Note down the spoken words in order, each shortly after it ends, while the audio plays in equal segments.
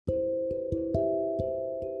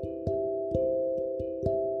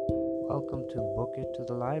to Book It to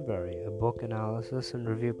the Library, a book analysis and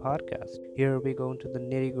review podcast. Here we go into the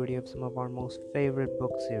nitty gritty of some of our most favorite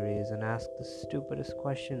book series and ask the stupidest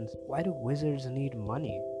questions. Why do wizards need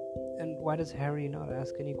money? And why does Harry not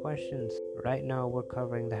ask any questions? Right now, we're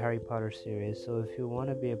covering the Harry Potter series, so if you want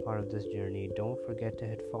to be a part of this journey, don't forget to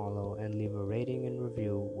hit follow and leave a rating and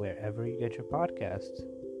review wherever you get your podcasts.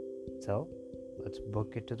 So, let's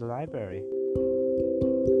book it to the library.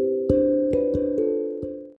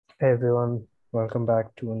 Hey everyone, welcome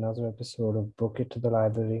back to another episode of Book It to the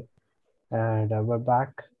Library. And we're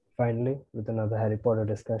back finally with another Harry Potter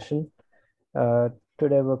discussion.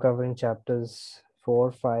 Today we're covering chapters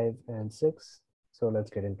 4, 5, and 6. So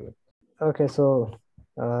let's get into it. Okay, so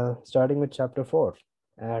starting with chapter 4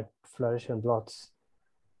 at Flourish and Blots.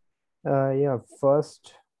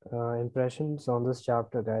 First impressions on this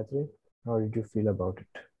chapter, Gayatri. How did you feel about it?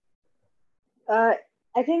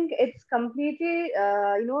 I think it's completely,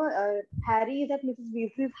 Harry is at Mrs.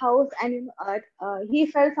 Weasley's house, and he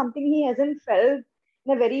felt something he hasn't felt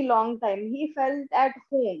in a very long time. He felt at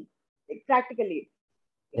home, like, practically.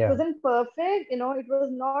 It Yeah. wasn't perfect, it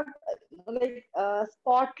was not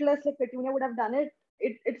spotless like Petunia would have done it.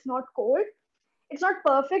 It's not cold. It's not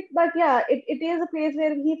perfect, but yeah, it is a place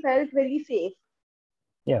where he felt very safe.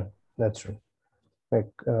 Yeah, that's true.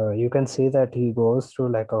 You can see that he goes through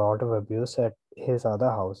like a lot of abuse at his other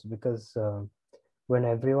house because when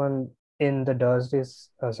everyone in the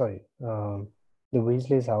the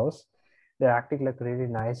Weasley's house, they're acting like really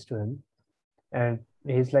nice to him, and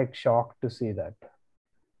he's like shocked to see that.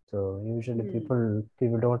 So usually Hmm.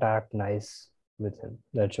 people don't act nice with him.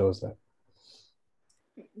 That shows that.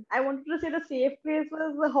 I wanted to say the safe place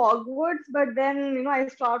was the Hogwarts, but then I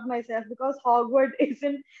stopped myself because Hogwarts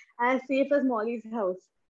isn't as safe as Molly's house.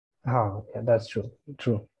 Yeah, that's true.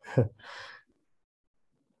 True.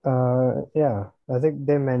 Yeah, I think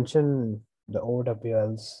they mention the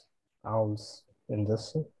OWLs, owls in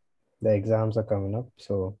this. The exams are coming up.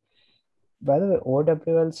 So, by the way,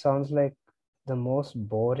 OWL sounds like the most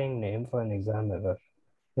boring name for an exam ever.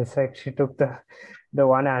 It's like she took the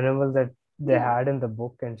one animal that they had in the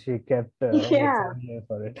book and she kept an Yeah, exam name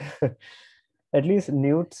for it. At least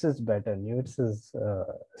Newts is better. Newts is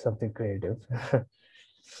something creative.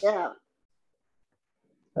 yeah.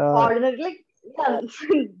 uh, Ordinary, like, yeah,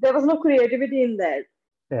 there was no creativity in that.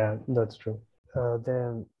 yeah, that's true.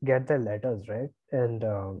 They get their letters, right? And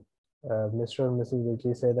Mr. and Mrs.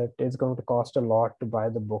 Weasley say that it's going to cost a lot to buy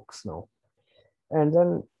the books now. And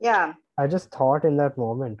then Yeah, I just thought in that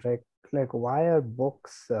moment, like why are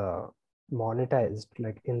books monetized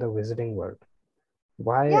like in the Wizarding World?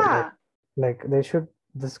 Why yeah. like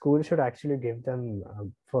the school should actually give them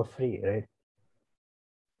for free, right?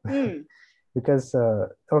 Hmm. Because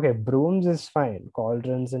okay, brooms is fine,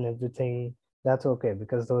 cauldrons and everything, that's okay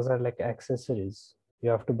because those are like accessories. You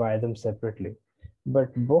have to buy them separately.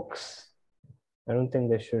 But books, I don't think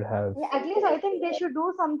they should have. Yeah, at least I think they should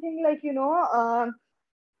do something like,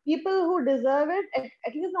 people who deserve it,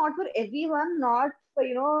 at least not for everyone, not for,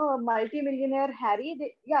 multi-millionaire Harry.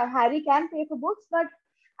 Yeah, Harry can pay for books, but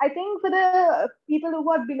I think for the people who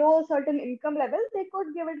are below a certain income level, they could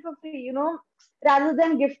give it for free, rather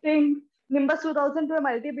than gifting Nimbus 2000 to a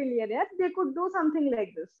multi-billionaire, they could do something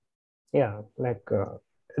like this. Yeah, like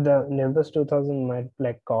the Nimbus 2000 might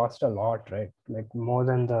like cost a lot, right? Like more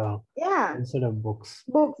than the Yeah, instead of books.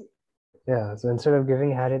 books. Yeah, so instead of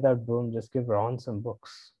giving Harry that broom, just give Ron some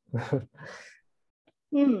books.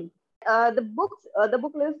 Hmm. The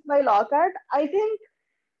book list by Lockhart, I think,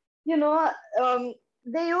 you know, um,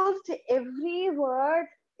 they used every word,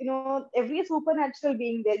 every supernatural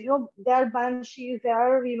being there. There are banshees, there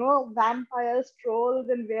are, vampires, trolls,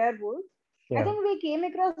 and werewolves. I Yeah. think we came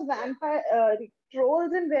across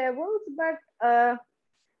trolls and werewolves, but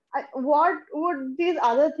what would these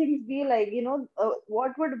other things be like?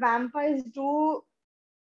 What would vampires do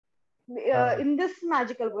Uh, in this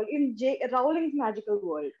magical world, in Rowling's magical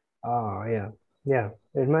world? yeah. Yeah.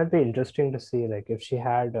 It might be interesting to see like if she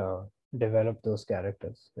had developed those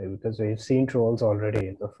characters like, because we've seen trolls already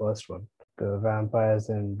in the first one. Vampires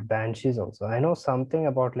and banshees also. I know something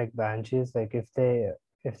about like banshees, like if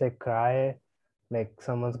they cry, like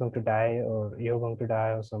someone's going to die or you're going to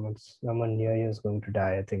die or someone near you is going to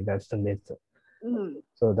die. I think that's the myth. Mhm.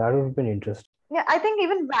 So that would have been interesting. Yeah, I think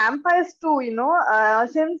even vampires too,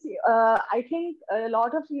 since I think a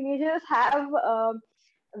lot of teenagers have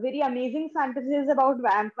very amazing fantasies about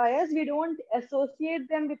vampires. We don't associate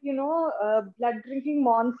them with, blood drinking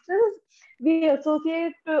monsters. We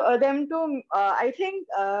associate them to, I think,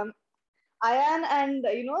 Ian and,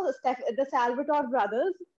 the Salvatore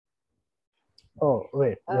brothers. Oh,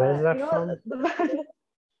 wait, where is that You know, from?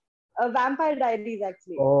 Vampire Diaries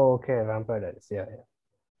actually. Oh, okay, Vampire Diaries. Yeah,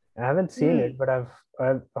 yeah. I haven't seen it, Hmm. but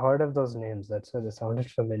I've heard of those names. That's why they sounded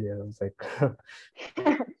familiar. I was like,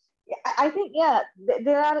 Yeah, I think yeah,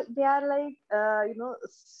 they are like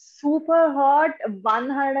super hot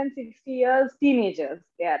 160 years teenagers.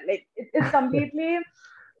 They are like it's completely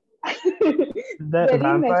the very messy,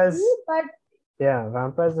 vampires. but Yeah,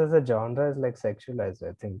 vampires as a genre is like sexualized,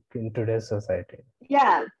 I think, in today's society.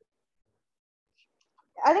 yeah,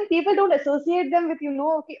 I think people don't associate them with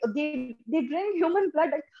okay, they drink human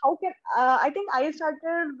blood. Like how can I think I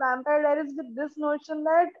started Vampire Diaries with this notion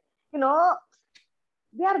that you know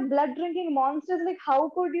they are blood drinking monsters. Like how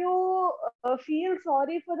could you feel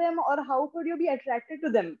sorry for them, or how could you be attracted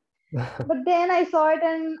to them? But then I saw it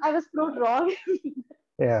and I was proved wrong.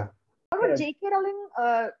 Yeah. What would Yeah. J.K.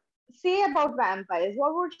 Rowling say about vampires?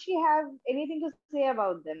 What would she have anything to say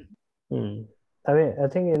about them? Hmm. I mean, I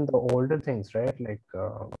think in the older things, right? Like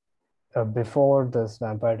before this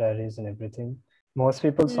Vampire Diaries and everything, most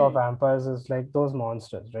people saw Hmm. vampires as like those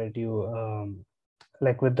monsters, right? You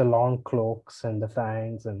like with the long cloaks and the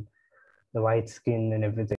fangs and the white skin and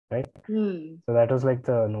everything, right? Hmm. So that was like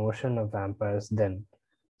the notion of vampires then.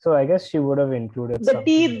 So I guess she would have included The something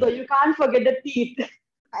teeth, though, like, you can't forget the teeth.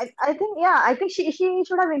 I think, yeah, I think she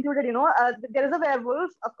should have included, there is a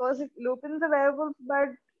werewolf. Of course, Lupin's a werewolf, but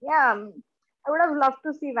yeah, I would have loved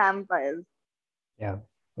to see vampires. yeah,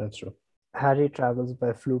 that's true. Harry travels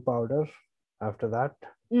by flu powder after that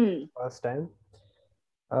Hmm. first time.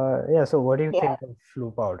 Yeah, so what do you Yeah. think of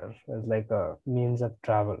flu powder as like a means of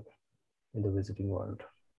travel in the visiting world?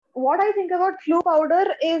 What I think about flu powder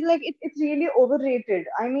is like it's really overrated.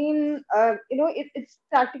 I mean, it's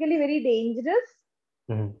practically very dangerous.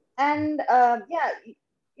 Mhm. And yeah,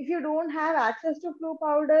 if you don't have access to flu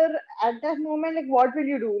powder at that moment, like what will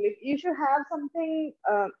you do? Like you should have something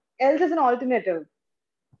else as an alternative.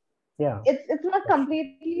 Yeah, It's not that's true.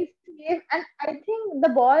 completely safe, and I think the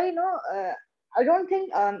boy, I don't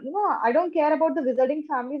think I don't care about the wizarding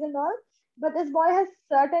families and all, but this boy has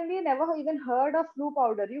certainly never even heard of flu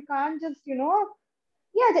powder. You can't just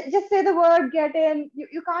yeah, just say the word, get in.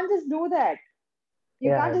 You can't just do that.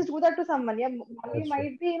 You can't Yeah, just do that to someone. Yeah, mommy that's true.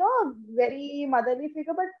 might be very motherly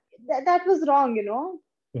figure, but that was wrong.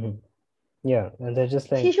 Mhm. Yeah, and they're just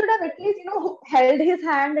She like, should have at least held his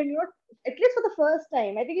hand, and at least for the first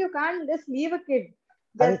time. I think you can't just leave a kid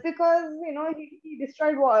I just because he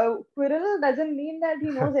destroyed Quirrell doesn't mean that he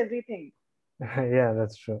knows everything. yeah,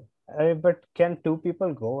 that's true. But can two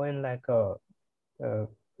people go in like a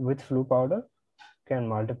with flu powder? Can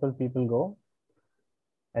multiple people go?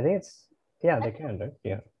 I think it's yeah, they can, right?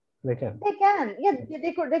 Yeah, they can. They can, yeah,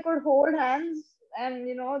 they could hold hands and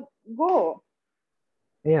go.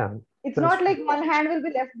 Yeah, It's that's not true. like one hand will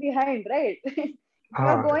be left behind, right? If you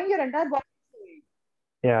are Ah, going, your entire body is going.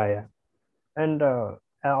 yeah, yeah. And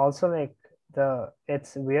also like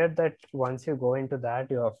it's weird that once you go into that,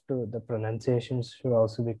 you have to the pronunciations should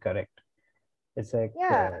also be correct. It's like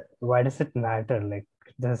Yeah, why does it matter? Like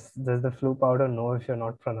does the flu powder know if you're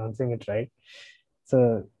not pronouncing it right?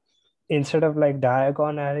 So instead of like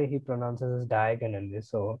diagonally, he pronounces it diagonally.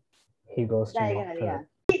 So he goes to diagonally, nocturnal.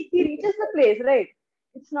 yeah. He reaches the place, right?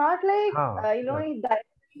 It's not like Ah, yeah.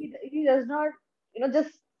 he does not just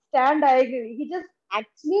stand diagonally. He just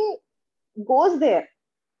actually goes there.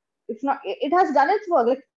 It's not. It has done its work.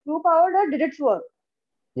 Like True Power did its work.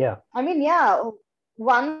 Yeah. I mean, yeah,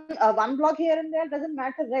 one block here and there doesn't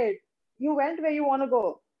matter, right? You went where you want to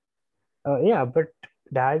go. Yeah, but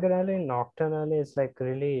diagonally and nocturnally is like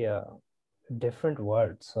really different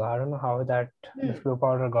words. So I don't know how that the Hmm. flu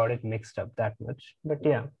powder got it mixed up that much. But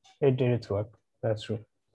yeah, it did its work. That's true.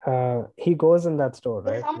 He goes in that store,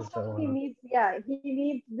 There's right? some With the stuff he owner. needs. Yeah, he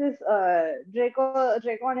needs this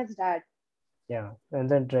Draco and his dad. Yeah. And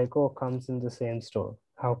then Draco comes in the same store.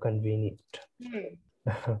 How convenient.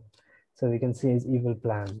 Hmm. So we can see his evil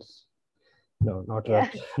plans. No, not Yeah.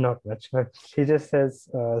 much, not much. But he just says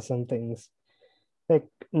some things. Like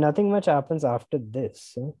nothing much happens after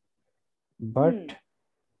this. But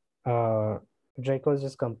Hmm. uh, Draco's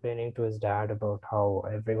just complaining to his dad about how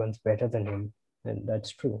everyone's better than him. And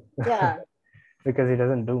that's true. Yeah. Because he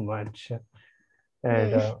doesn't do much.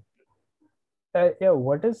 And Hmm. yeah,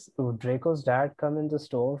 what does Draco's dad come in the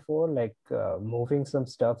store for? Like moving some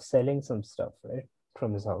stuff, selling some stuff, right?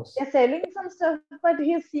 From his house. They're selling some stuff, but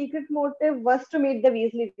his secret motive was to meet the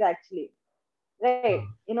Weasleys actually. Right.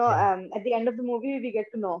 Uh, yeah, At the end of the movie, we get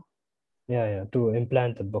to know. yeah, yeah. To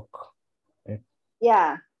implant the book. Right?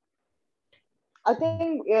 Yeah. I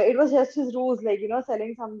think it was just his rules, like,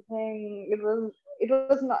 selling something. It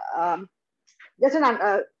was not, just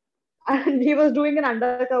and he was doing an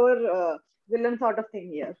undercover villain sort of thing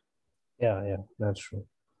here. Yeah, that's true.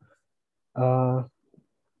 Uh,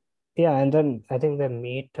 yeah, and then I think they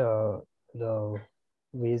meet the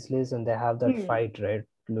Weasleys and they have that Hmm. fight, right?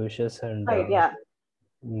 Lucius and Right. Yeah.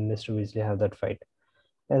 Mr. Weasley have that fight.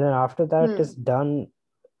 And then after that is Hmm. done,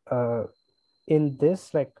 uh, in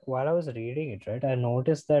this, like while I was reading it, right, I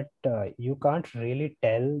noticed that you can't really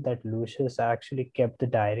tell that Lucius actually kept the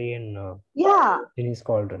diary Yeah. in his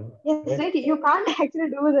cauldron, Yes. right? Right. You can't actually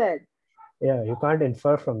do that. Yeah, you can't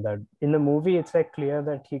infer from that. In the movie, it's like clear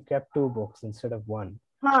that he kept two books instead of one.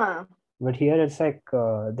 Huh. But here it's like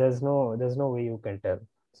there's no way you can tell.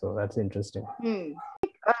 So that's interesting. Hmm.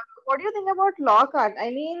 What do you think about Lockhart?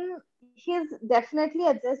 I mean, he's definitely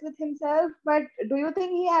obsessed with himself, but do you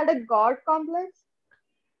think he had a god complex?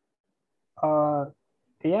 Uh,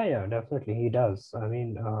 yeah, definitely he does. I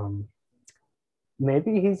mean,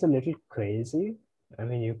 maybe he's a little crazy. I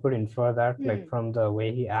mean, you could infer that like Hmm. from the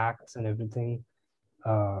way he acts and everything.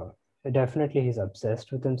 Uh, Definitely he's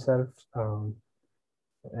obsessed with himself.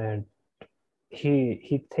 And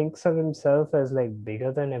he thinks of himself as like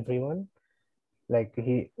bigger than everyone. Like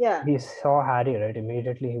Yeah. he saw Harry, right?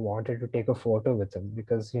 Immediately he wanted to take a photo with him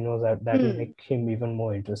because he knows that that will Hmm. make him even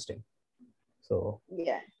more interesting. So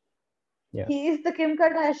Yeah. yeah. He is the Kim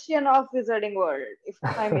Kardashian of Wizarding World, if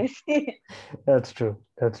I may say. That's true.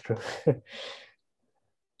 That's true.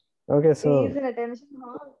 Okay, He is so an attention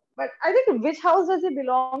hog. But I think which house does he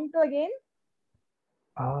belong to again?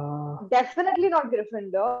 uh Definitely not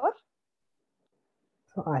Gryffindor.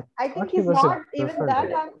 so I I think thought he he's was a not even that.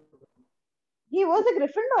 Gryffindor. He was a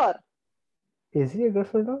Gryffindor. Is he a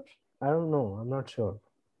Gryffindor? I don't know. I'm not sure.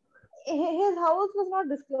 His house was not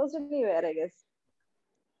disclosed anywhere, I guess.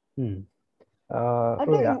 Hmm. I Oh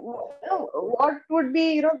think yeah. what would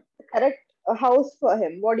be the correct house for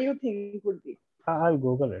him? What do you think would be? I'll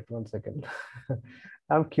Google it 1 second.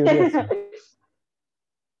 I'm curious now.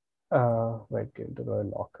 Wait, give the Royal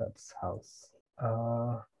Lockhart's house.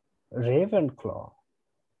 Ravenclaw.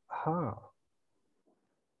 Huh.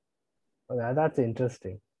 That's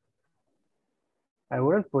interesting. I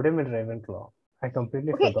wouldn't put him in Ravenclaw. I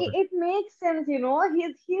completely Okay, forgot. it makes sense.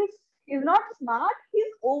 He's not smart.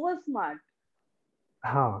 He's over smart.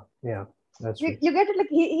 Huh. Yeah, that's You, true. you get it? Like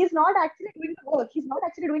he's not actually doing the work. He's not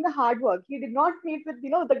actually doing the hard work. He did not meet with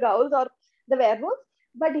the girls or the werewolves,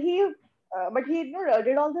 but he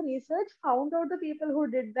did all the research, found out the people who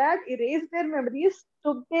did that, erased their memories,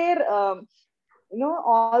 took their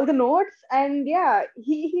all the notes, and yeah,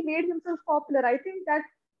 he made himself popular. I think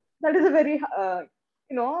that is a very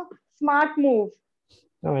smart move.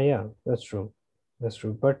 Oh yeah, that's true. That's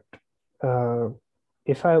true. But uh,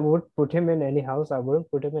 if I would put him in any house, I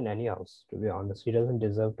wouldn't put him in any house, to be honest. He doesn't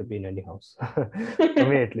deserve to be in any house. For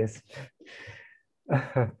me at least.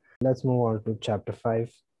 Let's move on to chapter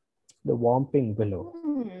 5, The Whomping Willow.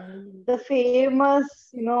 The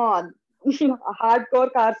famous,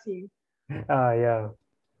 hardcore car scene. Yeah.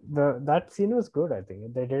 That scene was good, I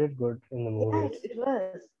think. They did it good in the Yeah, movies. it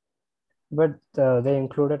was. But they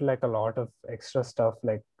included like a lot of extra stuff,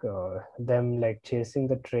 like them like chasing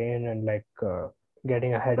the train and like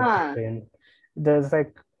getting ahead of the Huh. train. There's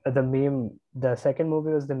like the meme. The second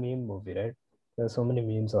movie was the meme movie, right? There's so many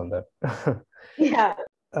memes on that. Yeah.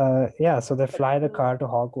 Yeah, so they But, fly the car to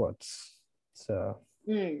Hogwarts. So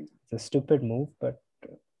hmm. it's a stupid move, but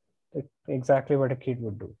exactly what a kid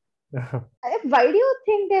would do. Why do you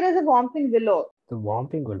think there is a Whomping Willow? The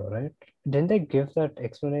Whomping Willow, right? Didn't they give that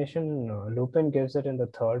explanation? Lupin gives it in the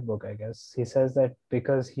third book, I guess. He says that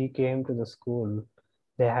because he came to the school,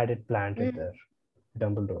 they had it planted Hmm. there.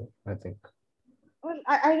 Dumbledore, I think. Well,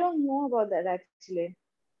 I don't know about that actually.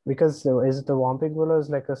 Because is the Whomping Willow is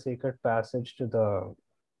like a secret passage to the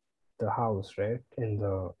house, right?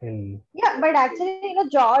 Yeah, but actually,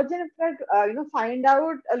 George and Fred, find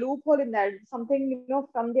out a loophole in that, something,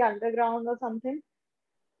 from the underground or something,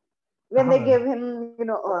 when they huh, give him,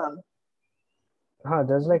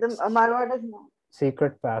 there's the like Marwada's.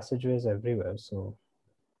 secret passageways everywhere. So,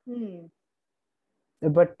 Hmm.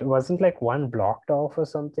 but wasn't like one blocked off or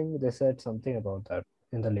something? They said something about that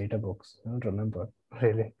in the later books. I don't remember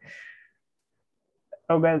really.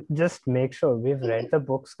 Oh, well, just make sure we've read the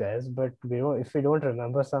books, guys. But if we don't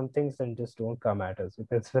remember some things, then just don't come at us.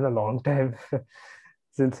 Because it's been a long time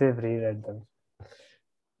since we've reread them.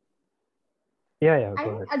 Yeah, I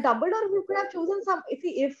go mean, ahead. a Dumbledore who could have chosen some if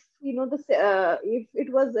if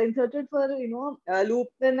it was inserted for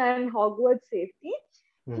Lupin and Hogwarts safety,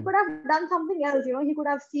 he Hmm. could have done something else. He could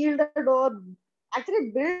have sealed the door,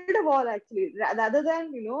 actually build a wall actually, rather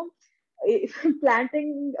than if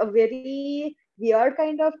planting a very weird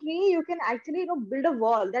kind of tree. You can actually build a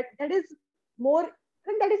wall that is more. I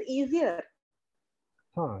think that is easier.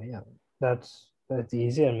 Huh, yeah. that's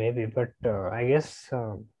easier maybe, but I guess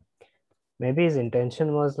maybe his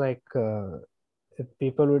intention was like if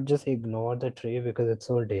people would just ignore the tree because it's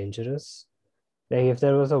so dangerous. Like if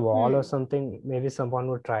there was a wall or Hmm. something, maybe someone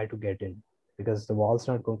would try to get in because the wall's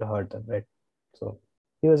not going to hurt them, right? So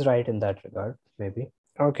he was right in that regard, maybe.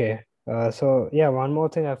 Okay. So yeah, one more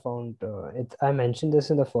thing I found. I mentioned this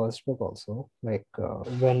in the first book also. Like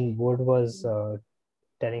when Wood was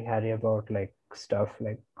telling Harry about like stuff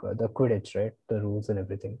like the Quidditch, right? The rules and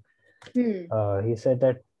everything. Hmm. He said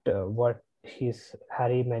that what he's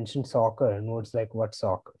Harry mentioned soccer and Wood's like, what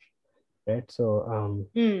soccer, right? So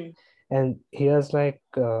Hmm. and here's like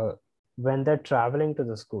when they're traveling to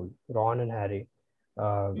the school, Ron and Harry,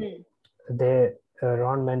 uh, Hmm. they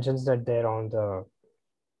Ron mentions that they're on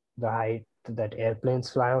the height that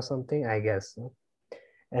airplanes fly or something, I guess. No?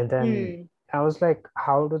 And then Hmm. I was like,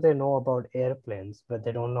 how do they know about airplanes, but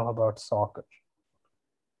they don't know about soccer?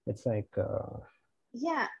 It's like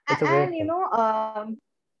Yeah, it's a and weird thing.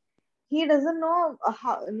 he doesn't know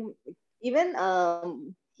how. Even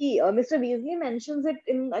Mr. Weasley mentions it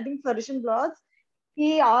in, I think, Flourish and Blogs.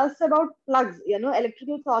 He asks about plugs,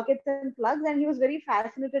 electrical sockets and plugs, and he was very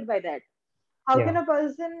fascinated by that. How can Yeah, a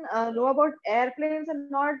person know about airplanes and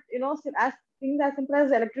not, as things as simple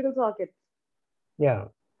as electrical sockets? yeah,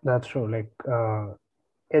 that's true. Like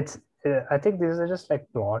it's I think these are just like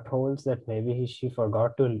plot holes that maybe she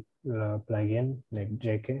forgot to plug in, like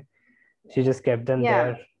JK. She just kept them Yeah.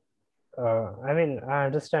 there. I mean, I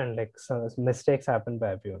understand like some mistakes happen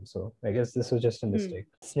by everyone, so I guess this was just a Hmm. mistake.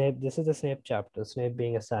 Snape, this is the Snape chapter. Snape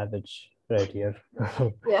being a savage right here.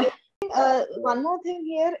 Yeah. One more thing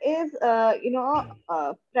here is,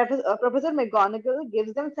 Professor McGonagall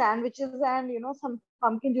gives them sandwiches and, some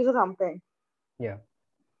pumpkin juice or something. Yeah,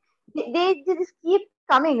 They just keep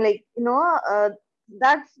coming, like,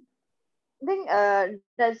 that's thing.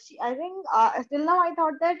 Does she? I think till now I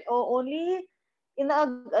thought that only in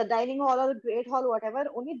a dining hall or a great hall, whatever,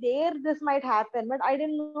 only there this might happen. But I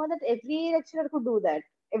didn't know that every lecturer could do that.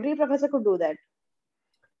 Every professor could do that.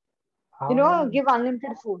 um, Give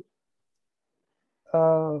unlimited food.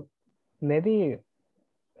 uh, maybe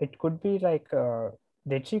it could be like,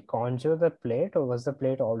 did she conjure the plate or was the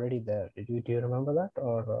plate already there? Do you remember that?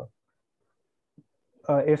 Or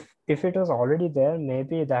if it was already there,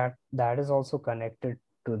 maybe that is also connected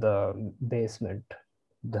to the basement,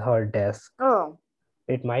 her desk. Oh,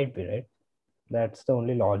 It might be, right? That's the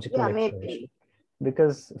only logical yeah, maybe. explanation.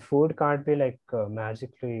 Because food can't be like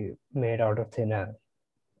magically made out of thin air.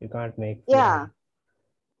 You can't make food. Yeah.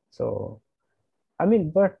 So, I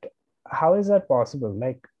mean, but how is that possible?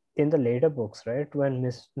 Like in the later books, right? When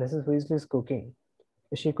Mrs. Weasley is cooking,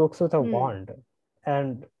 she cooks with a Hmm. wand,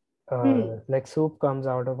 and Hmm. like soup comes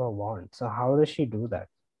out of a wand. So how does she do that?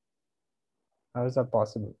 How is that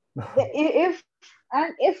possible? If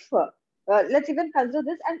and if let's even consider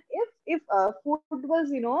this, and if food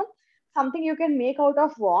was, something you can make out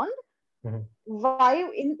of wand, Mhm. why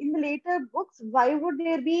in the later books, why would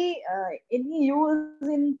there be any use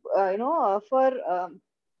in, for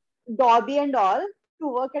Dobby and all to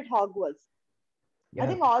work at Hogwarts? I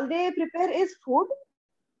think Yeah. all they prepare is food.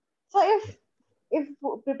 So if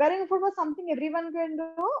preparing food was something everyone can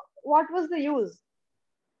do, what was the use?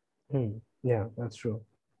 Yeah, that's true.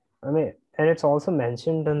 I mean, and it's also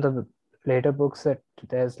mentioned in the later books that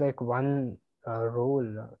there's like one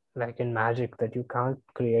rule, like in magic, that you can't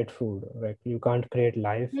create food, right? You can't create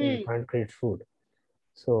life and you Hmm. can't create food.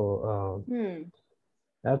 So Hmm.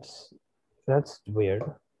 that's weird.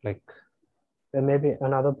 Like there may be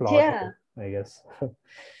another plot Yeah. hole, I guess.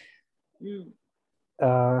 Hmm.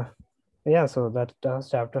 uh, yeah. So that was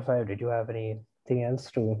chapter 5. Did you have anything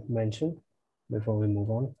else to mention before we move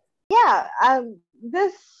on? Yeah.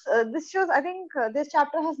 This shows. I think this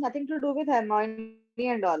chapter has nothing to do with Hermione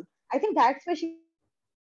and all. I think that's why she was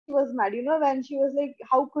mad. When she was like,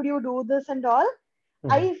 "How could you do this and all?"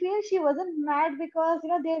 I feel she wasn't mad because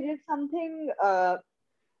they did something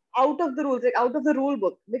out of the rules, like out of the rule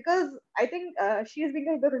book. Because I think she is being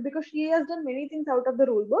a hypocrite because she has done many things out of the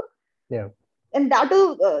rule book, Yeah. and that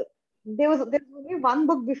too. There was only one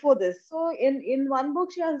book before this, so in one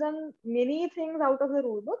book she has done many things out of the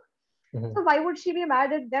rule book. Mhm. So why would she be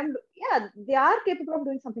mad at them? Yeah, they are capable of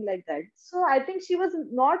doing something like that. So I think she was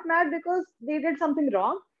not mad because they did something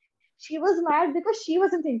wrong. She was mad because she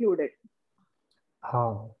wasn't included.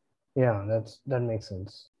 Oh, yeah, that makes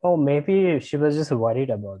sense. Oh, maybe she was just worried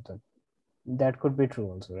about them. That could be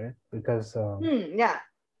true also, right? Because Yeah.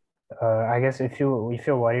 I guess if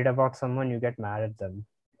you're worried about someone, you get mad at them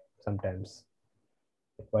sometimes.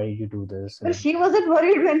 Like, why did you do this? But And she wasn't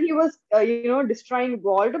worried when he was, destroying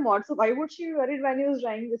Voldemort. So why would she be worried when he was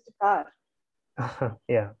driving this car?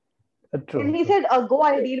 Yeah, And true, he true. said, "Go,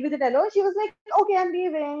 I'll deal with it alone." She was like, "Okay, I'm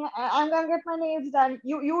leaving. I'm gonna get my nails done.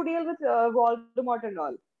 You deal with Voldemort and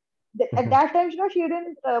all." At that time, she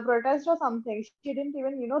didn't protest or something. She didn't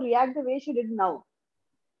even, react the way she did now.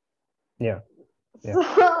 Yeah, yeah.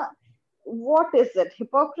 So, what is it?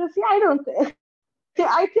 Hypocrisy? I don't think.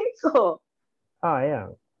 I think so. Yeah.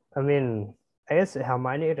 I mean, I guess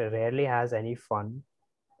Hermione rarely has any fun,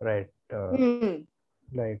 right? Hmm.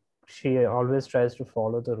 Like she always tries to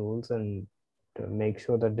follow the rules and to make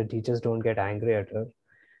sure that the teachers don't get angry at her.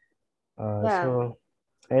 Yeah. So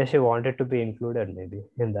I guess she wanted to be included maybe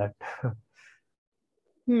in that.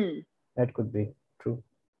 Hmm. That could be true.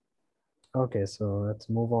 Okay, so let's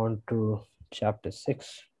move on to chapter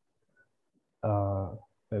 6. Uh,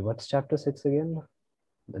 wait, what's chapter 6 again?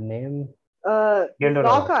 The name? Gilderoy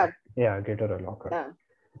Lockhart. Lockhart. Yeah, Gilderoy Lockhart. Yeah.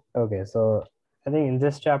 Okay, so I think in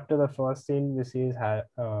this chapter, the first scene we see is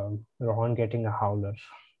Ron getting a howler,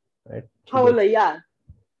 right? He Howler. gets Yeah.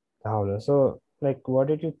 the howler. So, like, what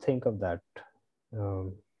did you think of that?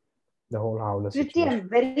 Um, the whole howler situation.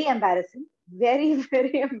 Very embarrassing. Very,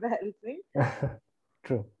 very embarrassing.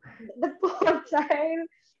 True. The poor child.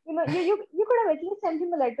 You could have at least sent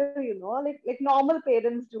him a letter. Like normal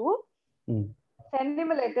parents do. Mm. Send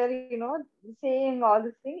him a letter. Saying all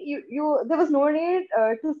this thing. There was no need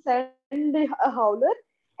to send a howler.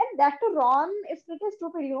 And that to Ron is pretty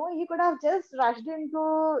stupid. He could have just rushed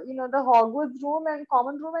into, the Hogwarts room and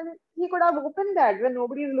common room, and he could have opened that when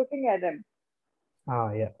nobody is looking at him.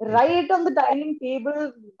 Yeah, Right on the dining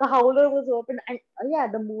table, the howler was open, and yeah,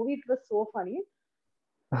 the movie it was so funny.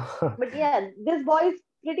 exactly. But yeah, this boy is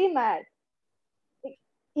pretty mad. Like,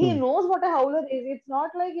 he Hmm. knows what a howler is. It's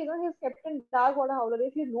not like he's kept in dark what a howler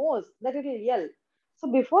is. He knows that it'll yell.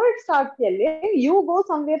 So before it starts yelling, you go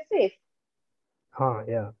somewhere safe.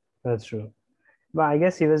 Yeah, that's true. But I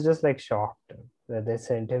guess he was just like shocked that they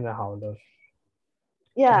sent him a howler.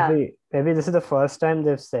 Yeah. Maybe this is the first time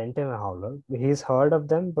they've sent him a howler. He's heard of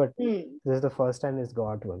them, but Hmm. this is the first time he's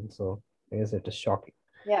got one. So I guess it is shocking.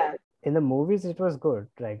 Yeah. In the movies, it was good,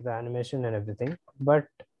 like the animation and everything, but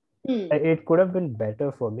Hmm. it could have been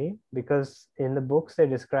better for me because in the books they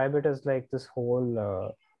describe it as like this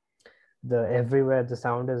whole the everywhere the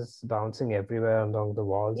sound is bouncing everywhere along the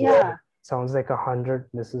walls. It's Yeah. like sounds like 100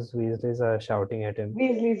 Mrs. Weasleys are shouting at him.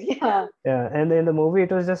 Weasley's. Yeah. Yeah, and in the movie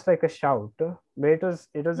it was just like a shout, but it was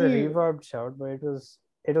a Hmm. reverb shout, but it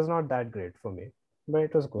was not that great for me, but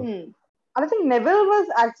it was good. Hmm. I think Neville was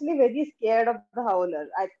actually very scared of the howler.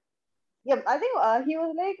 Yeah, I think he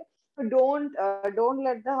was like, don't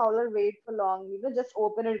let the howler wait for long. Just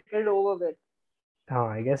open it, get it over with.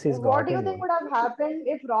 I guess he's What do you gotten think one. would have happened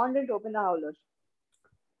if Ron didn't open the howler?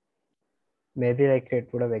 Maybe like it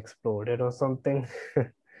would have exploded or something.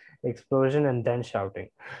 Explosion and then shouting.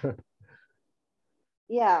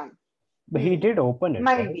 Yeah, But he did open it,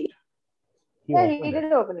 might right? be. He Yeah, he opened it.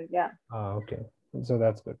 did open it. Yeah. Okay. So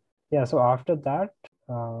that's good. Yeah, so after that,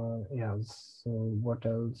 yeah, so what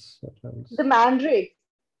else? What The else? Mandrake.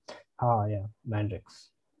 Yeah, Mandrix.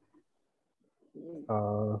 Mm.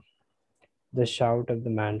 Uh, the shout of the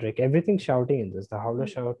Mandrake. Everything's shouting in this. The Howler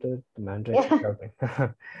shouted, the Mandrakes are Yeah.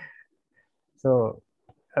 shouting. So,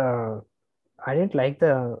 uh, I didn't like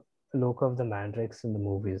the look of the Mandrakes in the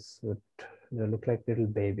movies. They look like little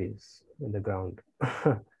babies in the ground.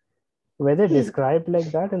 Were they described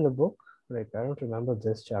like that in the book? Like, I don't remember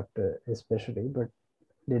this chapter especially, but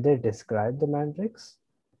did they describe the Mandrakes?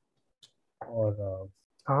 Or,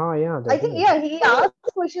 yeah, they I think, did. yeah, he asked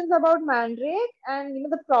questions about Mandrake and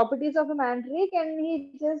the properties of a Mandrake, and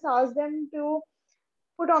he just asked them to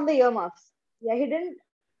put on the earmuffs. Yeah, he didn't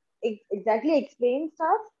exactly explain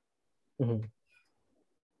stuff. Mhm.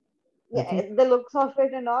 I think, Yeah, the looks of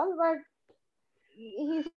it and all, but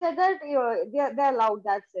he said that they're allowed.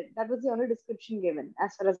 That's it. That was the only description given,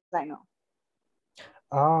 as far as I know.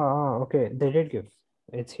 okay, they did give.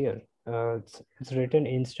 It's here. It's written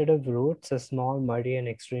instead of roots, a small, muddy, and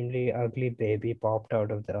extremely ugly baby popped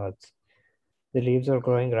out of the earth. The leaves were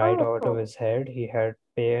growing right out Oh. of his head. He had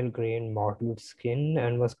pale green mottled skin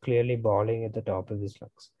and was clearly bawling at the top of his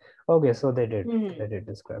lungs. Okay, so they did. Hmm. They did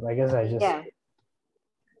describe. I guess I just Yeah.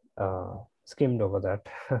 skimmed over that.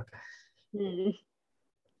 Hmm.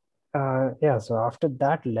 Yeah, so after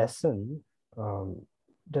that lesson,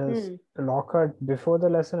 does Hmm. Lockhart, before the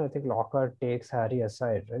lesson, I think Lockhart takes Harry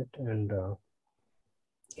aside, right? And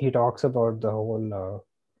he talks about the whole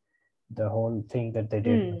thing that they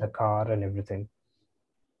did with the Hmm. car and everything.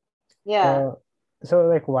 Yeah. Uh, so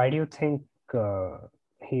like, why do you think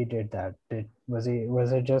he did that? Was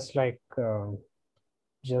it just like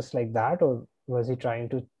that, or was he trying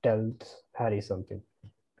to tell Harry something?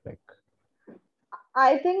 Like,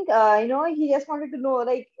 I think he just wanted to know,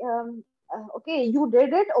 like, okay, you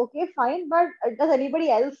did it, okay, fine, but does anybody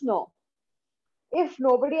else know? If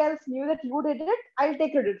nobody else knew that you did it, I'll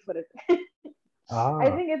take credit for it. I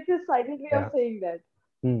Ah, think it's his silent way of yeah. saying that.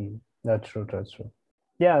 That's true. That's true.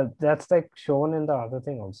 Yeah, that's like shown in the other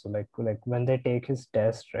thing also. Like when they take his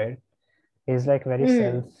test, right? He's like very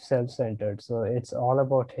Hmm. self-centered. So it's all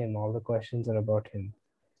about him. All the questions are about him.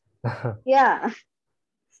 Yeah,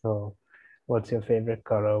 So, what's your favorite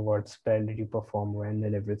color? What spell did you perform when,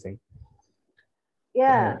 and everything.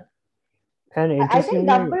 Uh, yeah. and I think interestingly,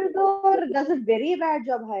 Dumbledore does a very bad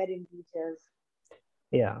job hiring teachers.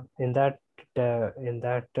 yeah, in that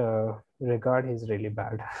regard, he's really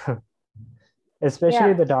bad.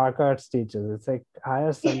 Especially Yeah. the dark arts teachers. It's like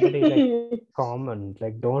hire somebody like common.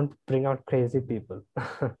 Like don't bring out crazy people.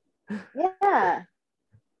 Yeah.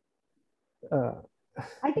 uh,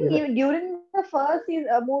 I think you even during the first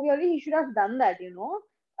movie only, he should have done that,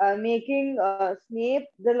 making Snape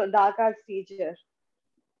the dark arts teacher.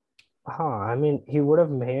 I mean, he would have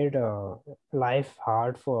made life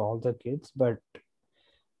hard for all the kids, but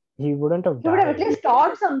he wouldn't have He would have at died. least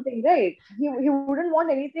taught something, right? He wouldn't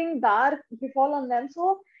want anything dark to fall on them.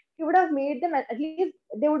 So he would have made them at least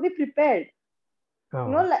they would be prepared.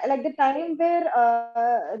 Oh, Like the time where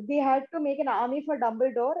they had to make an army for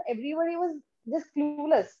Dumbledore, everybody was just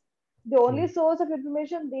clueless. The only hmm, source of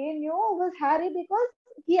information they knew was Harry because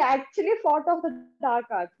he actually fought off the dark arts.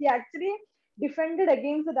 He actually defended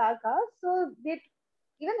against the dark arts. So they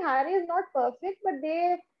even Harry is not perfect, but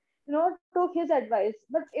they took his advice.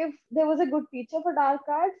 But if there was a good teacher for dark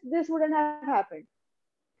arts, this wouldn't have happened.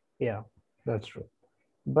 yeah, that's true.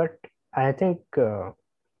 But I think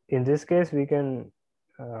in this case we can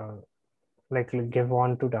uh, like give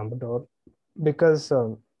one to Dumbledore because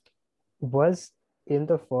was in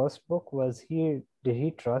the first book was he did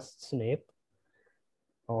he trust Snape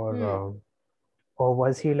or Hmm. or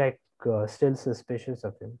was he like still suspicious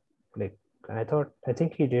of him? Like I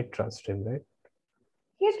think he did trust him, right?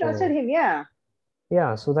 He trusted So him, yeah.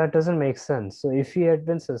 yeah, so that doesn't make sense. So if he had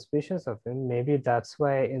been suspicious of him, maybe that's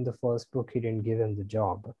why in the first book he didn't give him the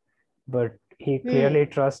job. But he clearly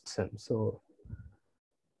Hmm. trusts him. So,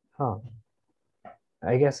 huh,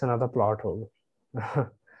 I guess another plot hole.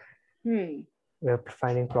 Hmm. We're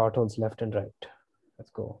finding plot holes left and right.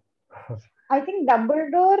 Let's go. I think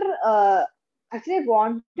Dumbledore actually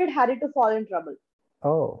wanted Harry to fall in trouble.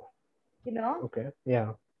 Oh, You know, okay.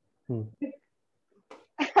 Yeah. Hmm.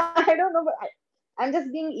 I don't know, but I'm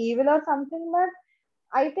just being evil or something. But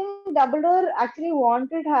I think Dumbledore actually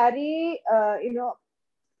wanted Harry.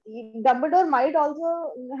 Dumbledore might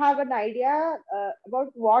also have an idea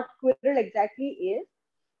about what Quirrell exactly is.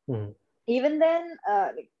 Hmm. Even then,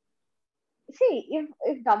 see, if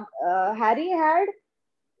Harry had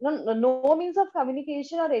no means of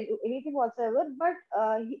communication or anything whatsoever, but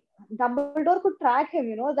Dumbledore could track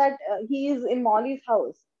him, that he is in Molly's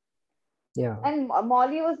house. Yeah. And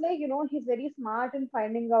Molly was like, he's very smart in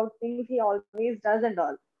finding out things he always does and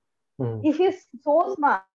all. Hmm. If he's so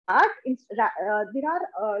smart, there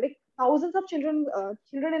are like thousands of children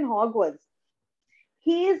in Hogwarts.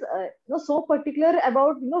 He is so particular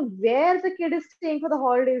about where the kid is staying for the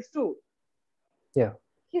holidays too. Yeah.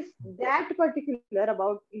 He's that particular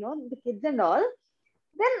about the kids and all.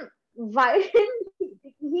 Then why didn't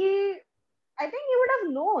he? I think he would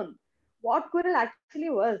have known what Quirrell actually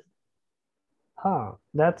was, or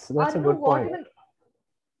That's a good what point. even.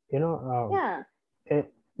 You know, Yeah.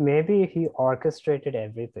 maybe he orchestrated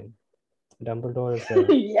everything. Dumbledore is a,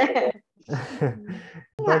 Yeah.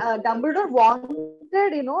 but Dumbledore wanted,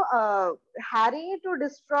 Harry to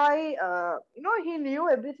destroy, he knew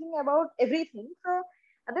everything about everything. So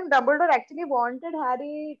I think Dumbledore actually wanted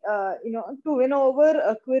Harry, to win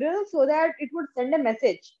over Quirrell so that it would send a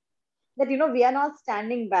message that, we are not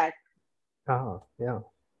standing back. yeah,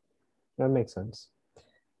 that makes sense.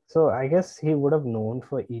 So I guess he would have known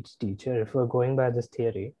for each teacher if we're going by this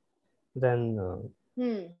theory. Then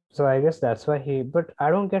Hmm. so I guess that's why he. But I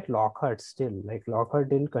don't get Lockhart still. Like Lockhart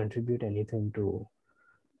didn't contribute anything to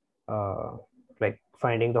uh like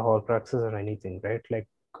finding the Horcruxes or anything, right? Like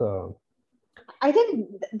uh, I think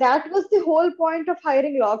that was the whole point of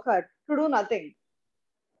hiring Lockhart to do nothing.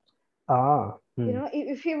 hmm,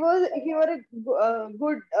 If he were a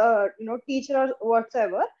good teacher or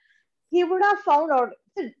whatsoever, he would have found out.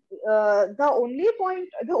 The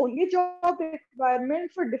only job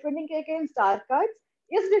requirement for defending against dark arts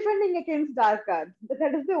is defending against dark arts.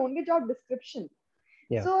 That is the only job description.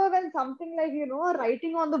 yeah, So when something like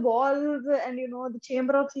writing on the walls and the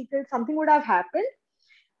chamber of secrets, something would have happened.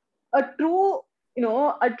 A true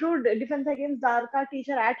a true defense against dark art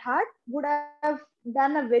teacher at heart would have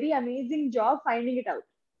done a very amazing job finding it out.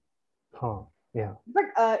 Huh. Yeah. But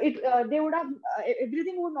it they would have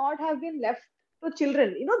everything would not have been left to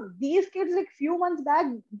children. These kids, like few months back,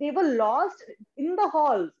 they were lost in the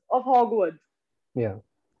halls of Hogwarts. Yeah.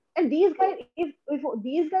 And these guys, if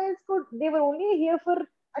these guys could, they were only here for,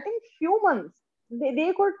 I think, few months.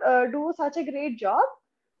 They could do such a great job.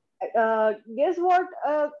 Guess what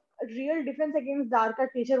a real defense against dark art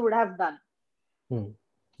teacher would have done? Hmm.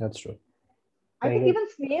 That's true. I Like think even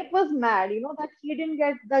Snape was mad, that he didn't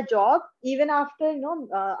get the job even after,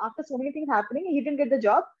 after so many things happening, he didn't get the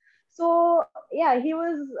job. So yeah, he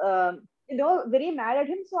was, very mad at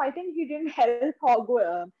him. So I think he didn't help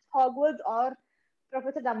Hogwarts or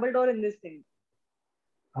Professor Dumbledore in this thing.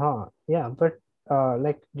 yeah, but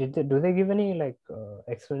like, do they give any like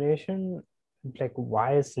explanation, like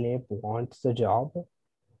why Snape wants the job?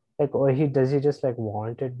 Like, or he just like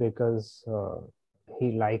want it because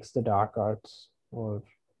he likes the dark arts, or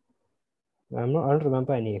I don't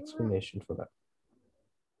remember any explanation for that.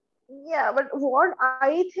 Yeah, but what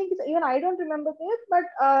I think is, even I don't remember this,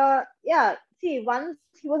 but yeah, see, once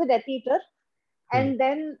he was a Death Eater, Hmm. and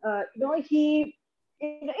then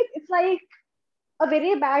it's like a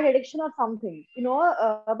very bad addiction or something,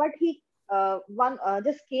 but he one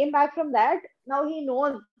just came back from that. Now he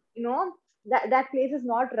knows, that place is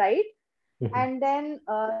not right, Mhm. and then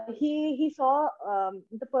he saw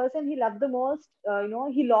the person he loved the most.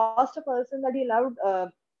 He lost a person that he loved.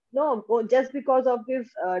 No, just because of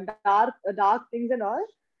his dark things and all,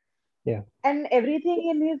 Yeah. and everything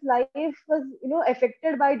in his life was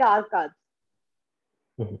affected by dark arts.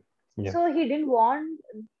 Mhm. Yeah. So he didn't want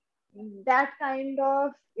that kind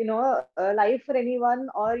of life for anyone,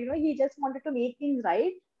 or he just wanted to make things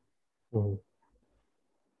right. Mhm.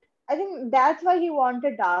 I think that's why he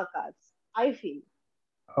wanted dark arts, I feel.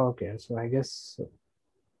 Okay, so I guess,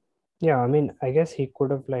 yeah, I mean, I guess he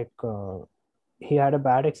could have like he had a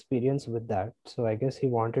bad experience with that, so I guess he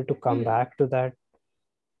wanted to come Hmm. back to that,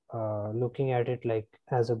 looking at it like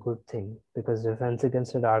as a good thing, because defense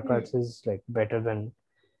against the dark Hmm. arts is like better than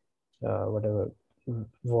whatever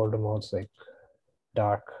Voldemort's like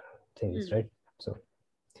dark things, Hmm. right? So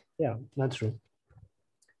yeah, that's true.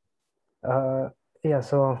 Uh, yeah,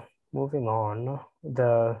 so moving on,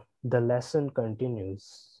 the lesson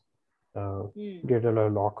continues. Hmm. Gilderoy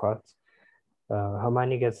Lockhart.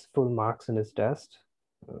 Hermione gets full marks in his test.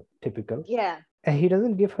 Typical. Yeah. And he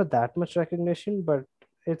doesn't give her that much recognition, but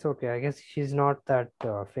it's okay. I guess she's not that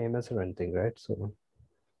famous or anything, right? So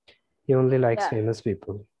he only likes Yeah. famous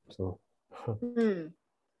people. So, Hmm.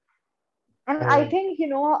 And I and think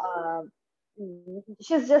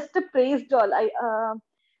she's just a praise doll.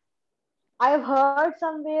 I've heard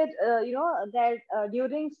somewhere, that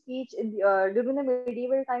during speech during the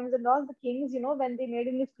medieval times and all, the kings, when they made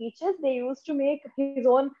any speeches, they used to make his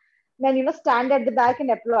own men, stand at the back and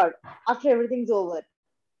applaud after everything's over.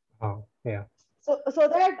 oh yeah, So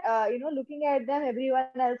that looking at them, everyone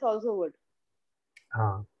else also would.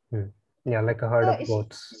 uh, hmm. Yeah, like a herd So of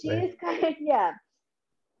goats, she right? is kind, yeah,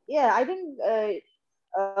 yeah. I think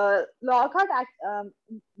Lockhart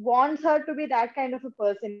wants her to be that kind of a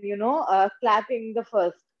person, clapping the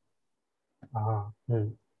first. Hmm.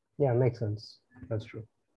 Yeah, makes sense. That's true.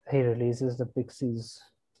 He releases the pixies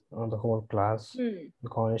on the whole class, Hmm. the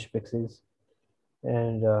Cornish pixies,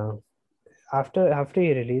 and after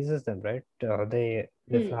he releases them, right? They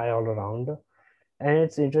Hmm. fly all around, and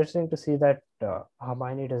it's interesting to see that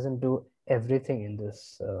Hermione doesn't do everything in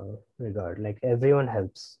this regard. Like everyone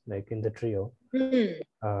helps, like in the trio, Hmm.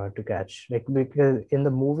 to catch. Like because in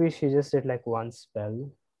the movie she just did like one spell.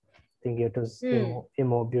 I think it was Hmm.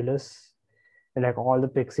 Immobulus, and like all the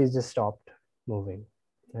pixies just stopped moving.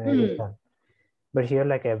 And it was Hmm. done. But here,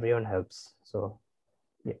 like everyone helps. So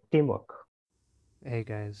yeah, teamwork. Hey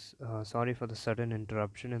guys, sorry for the sudden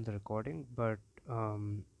interruption in the recording, but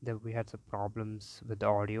we had some problems with the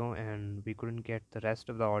audio and we couldn't get the rest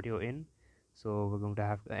of the audio in. So we're going to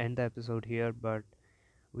have to end the episode here, but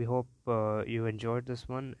we hope you enjoyed this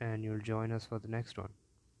one and you'll join us for the next one.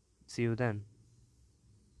 See you then.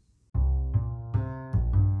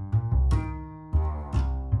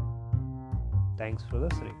 Thanks for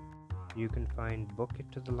listening. You can find Book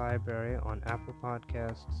It to the Library on Apple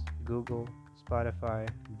Podcasts, Google, Spotify,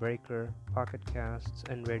 Breaker, Pocket Casts,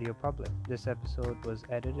 and Radio Public. This episode was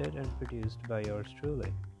edited and produced by yours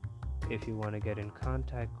truly. If you want to get in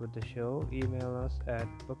contact with the show, email us at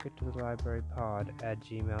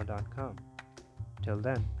bookittothelibrarypod@gmail.com. Till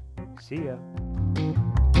then, see ya!